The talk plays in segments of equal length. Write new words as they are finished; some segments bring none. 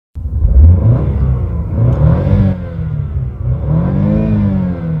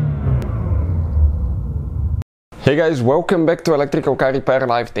Hey guys, welcome back to Electrical Car Repair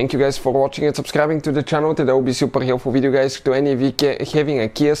Live. Thank you guys for watching and subscribing to the channel. Today will be super helpful video guys to any of you having a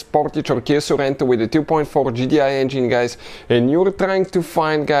Kia Sportage or Kia Sorento with a 2.4 GDI engine guys, and you're trying to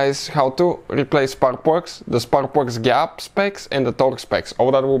find guys how to replace spark plugs, the spark plugs gap specs and the torque specs.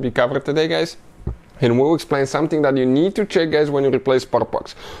 All that will be covered today guys. And we'll explain something that you need to check guys when you replace spark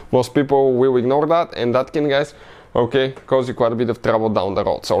plugs. Most people will ignore that, and that can guys cause you quite a bit of trouble down the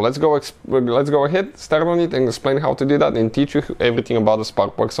road. So let's go ahead, start on it and explain how to do that and teach you everything about the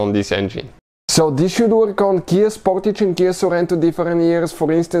spark plugs on this engine. So this should work on Kia Sportage and Kia Sorento different years.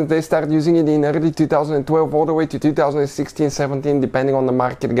 For instance, they start using it in early 2012 all the way to 2016-17 depending on the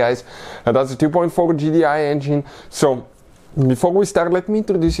market guys. That's a 2.4 GDI engine. So before we start, let me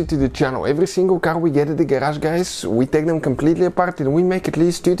introduce you to the channel. Every single car we get at the garage guys, we take them completely apart and we make at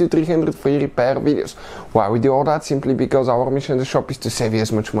least 200 to 300 free repair videos. Why we do all that? Simply because our mission in the shop is to save you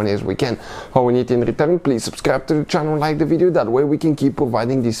as much money as we can. All we need in return, please subscribe to the channel, like the video, that way we can keep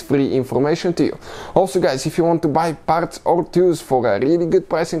providing this free information to you. Also guys, if you want to buy parts or tools for a really good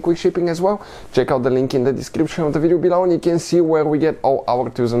price and quick shipping as well, check out the link in the description of the video below and you can see where we get all our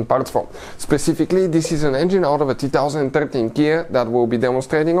tools and parts from. Specifically, this is an engine out of a 2013 Kia that we'll be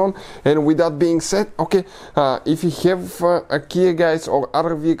demonstrating on. And with that being said, if you have a Kia guys or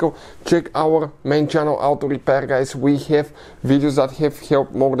other vehicle, check our main channel Auto Repair guys. We have videos that have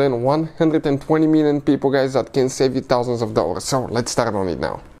helped more than 120 million people guys, that can save you thousands of dollars. So let's start on it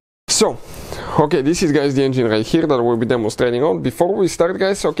now. So this is guys the engine right here that we'll be demonstrating on. Before we start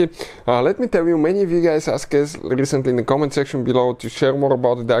guys, let me tell you, many of you guys asked us recently in the comment section below to share more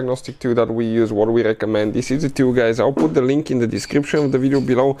about the diagnostic tool that we use, what we recommend. This is the tool guys. I'll put the link in the description of the video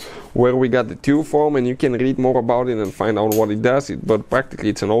below where we got the tool from, and you can read more about it and find out what it does. But practically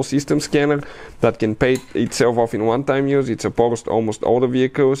it's an all system scanner that can pay itself off in one-time use. It supports almost all the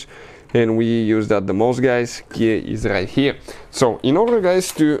vehicles, and we use that the most guys. Kia is right here. So in order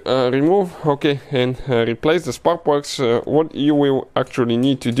guys to remove and replace the spark plugs, what you will actually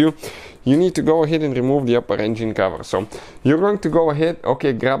need to do, you need to go ahead and remove the upper engine cover. So you're going to go ahead,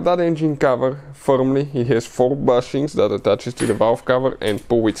 grab that engine cover firmly. It has 4 bushings that attaches to the valve cover, and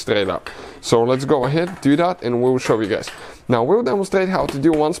pull it straight up. So let's go ahead, do that, and we'll show you guys. Now we'll demonstrate how to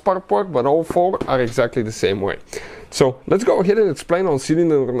do one spark plug, but all 4 are exactly the same way. So let's go ahead and explain on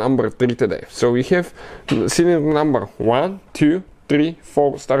cylinder number 3 today. So we have cylinder number 1, 2, 3,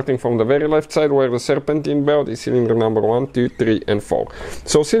 4, starting from the very left side where the serpentine belt is cylinder number 1, 2, 3, and 4.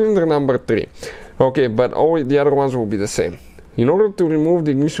 So cylinder number 3. But all the other ones will be the same. In order to remove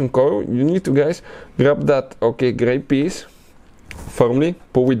the ignition coil, you need to guys grab that gray piece firmly,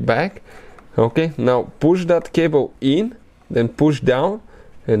 pull it back. Now push that cable in, then push down,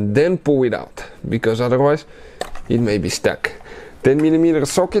 and then pull it out, because otherwise it may be stuck. 10mm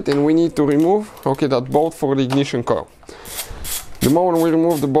socket, and we need to remove that bolt for the ignition coil. The moment we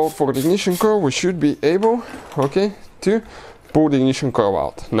remove the bolt for the ignition coil, we should be able to pull the ignition coil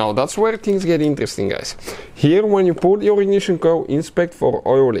out. Now that's where things get interesting guys. Here, when you pull your ignition coil, inspect for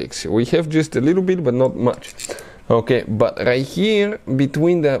oil leaks. We have just a little bit, but not much. But right here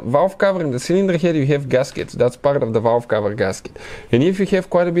between the valve cover and the cylinder head, you have gaskets. That's part of the valve cover gasket. And if you have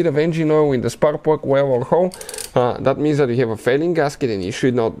quite a bit of engine oil in the spark plug well or hole, that means that you have a failing gasket, and you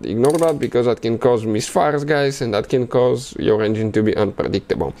should not ignore that, because that can cause misfires guys, and that can cause your engine to be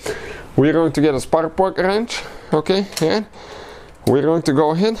unpredictable. We're going to get a spark plug wrench, and we're going to go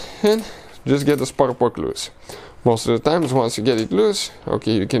ahead and just get the spark plug loose. Most of the times once you get it loose,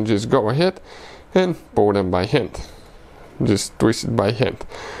 you can just go ahead and pull them by hand. Just twist it by hand.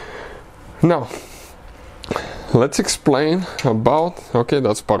 Now let's explain about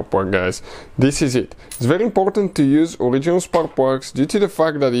that spark plug guys. This is it. It's very important to use original spark plugs, due to the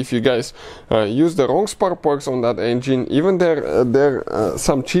fact that if you guys use the wrong spark plugs on that engine, even there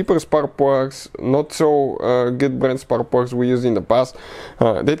some cheaper spark plugs, not so good brand spark plugs we used in the past,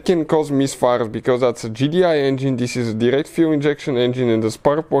 that can cause misfires, because that's a GDI engine. This is a direct fuel injection engine, and the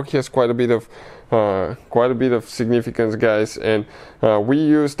spark plug has quite a bit of significance guys, and we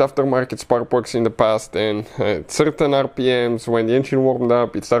used aftermarket spark plugs in the past, and at certain RPMs, when the engine warmed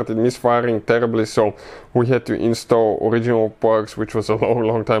up, it started misfiring terribly, so we had to install original plugs, which was a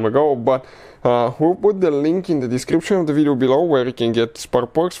long time ago. But we'll put the link in the description of the video below where you can get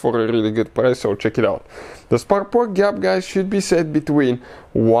spark plugs for a really good price, so check it out. The spark plug gap guys should be set between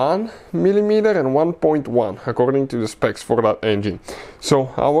 1mm and 1.1 according to the specs for that engine.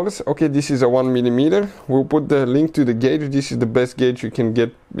 So ours, this is a 1mm. We'll put the link to the gauge. This is the best gauge you can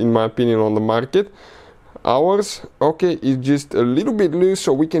get in my opinion on the market. Ours is just a little bit loose,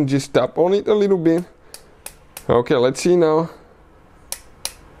 so we can just tap on it a little bit. Let's see now.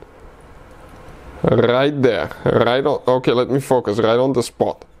 right there, right on. Okay, let me focus, right on the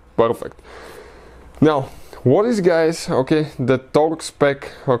spot. Perfect. Now, what is, guys, okay, the torque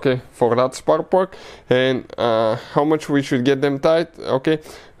spec, okay, for that spark plug, and how much we should get them tight, okay?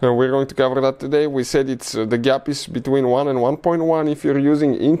 We're going to cover that today. We said it's the gap is between 1 and 1.1. If you're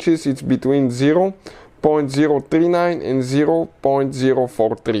using inches, it's between 0.039 and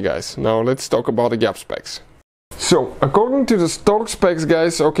 0.043, guys. Now let's talk about the gap specs. So, according to the torque specs,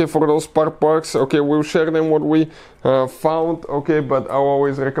 guys, okay, for those spark plugs, okay, we'll share them what we found, okay, but I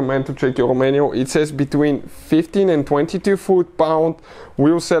always recommend to check your manual. It says between 15 and 22 foot-pound.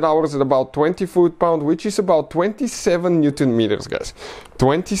 We'll set ours at about 20 foot-pound, which is about 27 Newton meters, guys.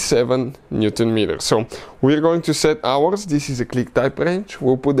 27 Newton meters. So, we're going to set ours. This is a click type wrench.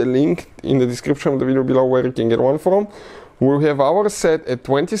 We'll put the link in the description of the video below where you can get one from. We'll have ours set at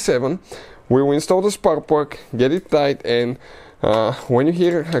 27. We will install the spark plug, get it tight, and when you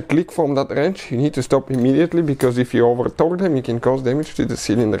hear a click from that wrench, you need to stop immediately, because if you over torque them, you can cause damage to the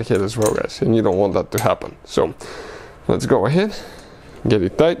cylinder head as well, guys, and you don't want that to happen. So let's go ahead, get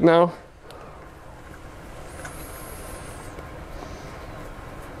it tight now.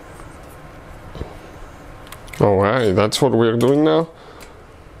 Alright, that's what we're doing now.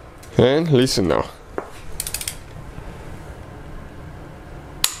 And listen now.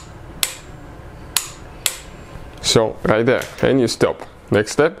 So right there, and you stop.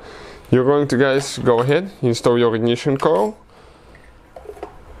 Next step, you're going to, guys, go ahead, install your ignition coil,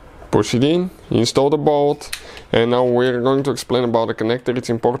 push it in, install the bolt, and now we're going to explain about the connector. It's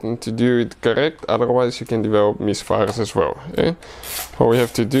important to do it correct, otherwise you can develop misfires as well. Okay? All we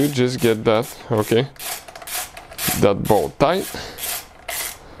have to do, just get that, okay, that bolt tight.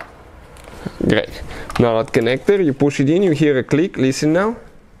 Great. Now that connector, you push it in, you hear a click, listen now.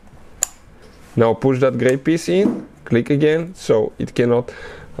 Now push that gray piece in, click again, so it cannot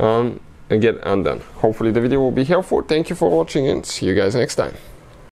get undone. Hopefully the video will be helpful. Thank you for watching, and see you guys next time.